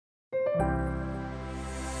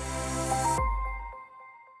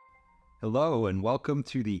Hello, and welcome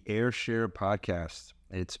to the Ayrshare podcast.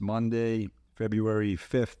 It's Monday, February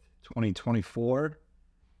 5th, 2024.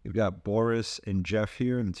 We've got Boris and Jeff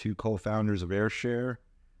here, the two co-founders of Ayrshare.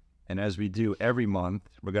 And as we do every month,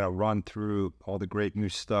 we're going to run through all the great new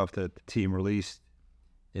stuff that the team released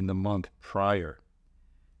in the month prior.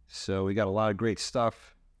 So we got a lot of great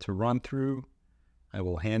stuff to run through. I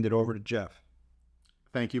will hand it over to Jeff.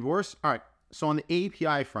 Thank you, Boris. All right, so on the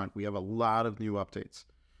API front, we have a lot of new updates.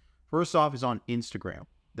 First off is on Instagram,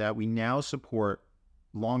 that we now support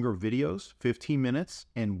longer videos, 15 minutes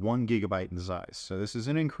and 1 gigabyte in size. So this is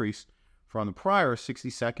an increase from the prior 60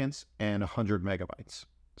 seconds and 100 megabytes.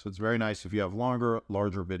 So it's very nice if you have longer,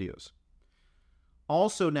 larger videos.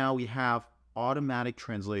 Also now we have automatic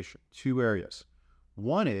translation, 2 areas.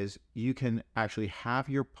 One is you can actually have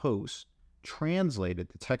your post translated,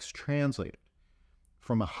 the text translated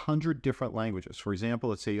from 100 different languages. For example,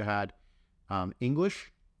 let's say you had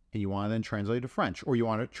English, and you want to then translate to French, or you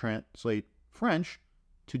want to translate French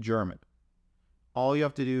to German. All you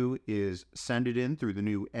have to do is send it in through the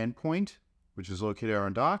new endpoint, which is located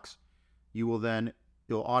on Docs. It'll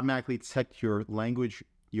automatically detect your language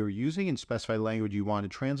you're using and specify the language you want to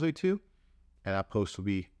translate to, and that post will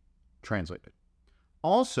be translated.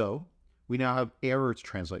 Also, we now have errors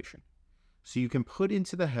translation. So you can put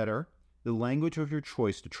into the header the language of your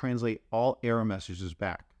choice to translate all error messages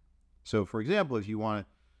back. So for example, if you want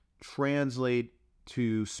to translate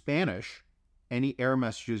to Spanish any error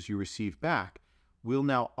messages you receive back, we'll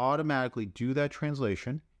now automatically do that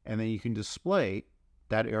translation, and then you can display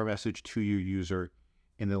that error message to your user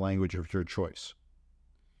in the language of your choice.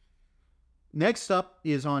 Next up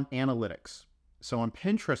is on analytics. So on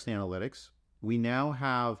Pinterest analytics, we now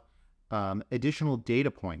have additional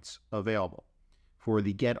data points available for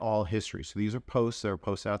the get all history. So these are posts that are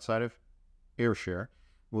posts outside of Ayrshare.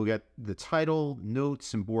 We'll get the title,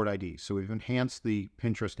 notes, and board ID. So we've enhanced the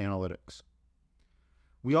Pinterest analytics.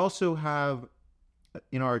 We also have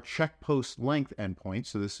in our check post length endpoint,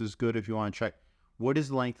 so this is good if you want to check what is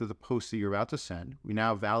the length of the post that you're about to send. We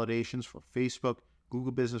now have validations for Facebook,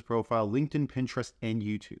 Google Business Profile, LinkedIn, Pinterest, and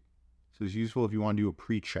YouTube. So it's useful if you want to do a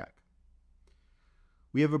pre-check.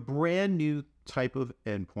 We have a brand new type of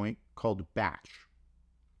endpoint called batch.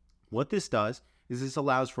 What this does is this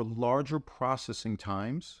allows for larger processing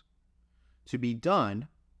times to be done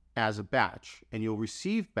as a batch, and you'll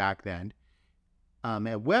receive back then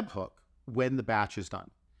a webhook when the batch is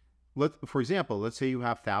done. For example, let's say you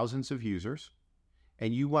have thousands of users,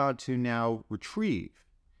 and you want to now retrieve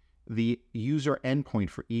the user endpoint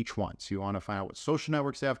for each one. So you want to find out what social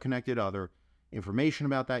networks they have connected, other information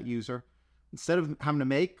about that user. Instead of having to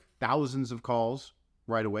make thousands of calls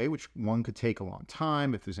right away, which one could take a long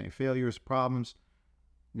time if there's any failures, problems,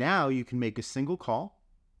 now you can make a single call.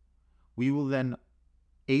 We will then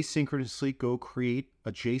asynchronously go create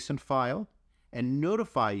a JSON file and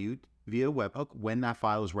notify you via webhook when that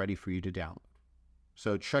file is ready for you to download.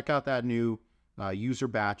 So check out that new user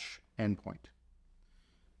batch endpoint.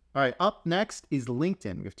 All right, up next is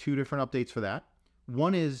LinkedIn. We have 2 different updates for that.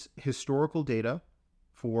 One is historical data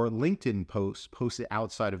for LinkedIn posts posted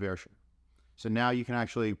outside of Ayrshare. So now you can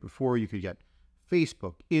actually, before you could get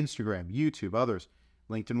Facebook, Instagram, YouTube, others.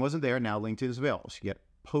 LinkedIn wasn't there. Now LinkedIn is available. So you get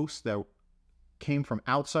posts that came from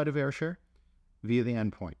outside of Ayrshare via the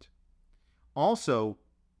endpoint. Also,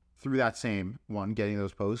 through that same one, getting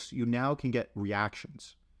those posts, you now can get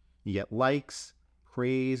reactions. You get likes,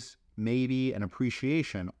 praise, maybe, and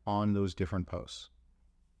appreciation on those different posts.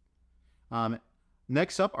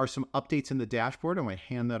 Next up are some updates in the dashboard. I'm going to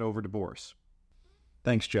hand that over to Boris.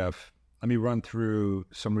 Thanks, Jeff. Let me run through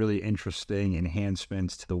some really interesting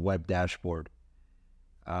enhancements to the web dashboard.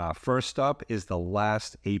 First up is the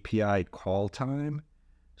last API call time.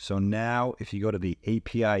 So now if you go to the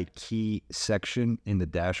API key section in the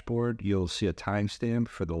dashboard, you'll see a timestamp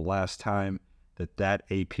for the last time that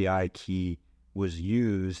API key was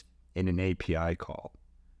used in an API call.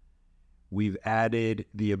 We've added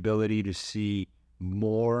the ability to see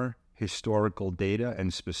more historical data,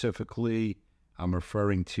 and specifically I'm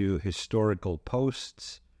referring to historical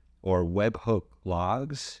posts or webhook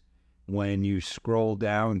logs. When you scroll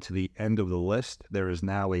down to the end of the list, there is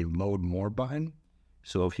now a load more button.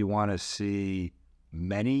 So if you want to see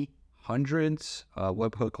many hundreds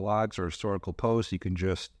webhook logs or historical posts, you can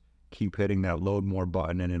just keep hitting that load more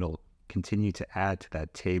button and it'll continue to add to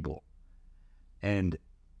that table. And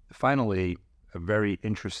finally, a very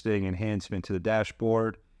interesting enhancement to the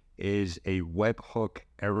dashboard is a webhook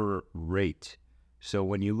error rate. So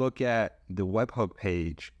when you look at the webhook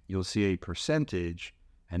page, you'll see a percentage,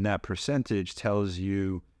 and that percentage tells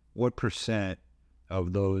you what percent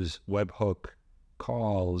of those webhook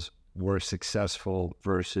calls were successful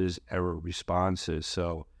versus error responses.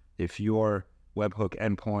 So if your webhook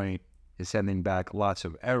endpoint is sending back lots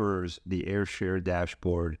of errors, the Ayrshare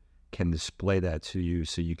dashboard can display that to you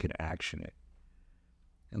so you can action it.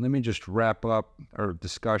 And let me just wrap up our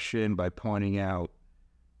discussion by pointing out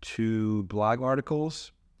 2 blog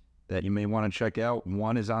articles that you may want to check out.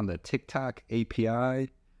 One is on the TikTok API,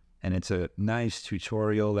 and it's a nice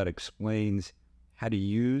tutorial that explains how to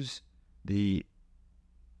use the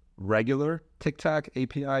regular TikTok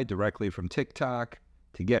API directly from TikTok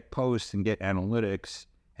to get posts and get analytics,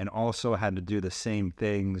 and also how to do the same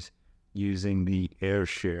things using the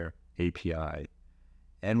Ayrshare API.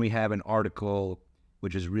 And we have an article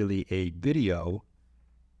which is really a video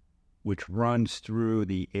which runs through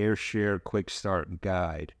the Ayrshare Quick Start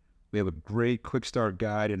Guide. We have a great Quick Start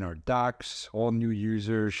Guide in our docs. All new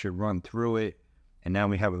users should run through it. And now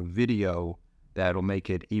we have a video that'll make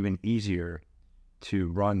it even easier to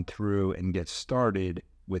run through and get started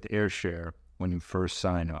with Ayrshare when you first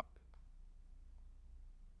sign up.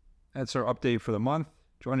 That's our update for the month.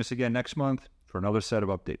 Join us again next month for another set of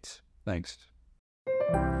updates. Thanks.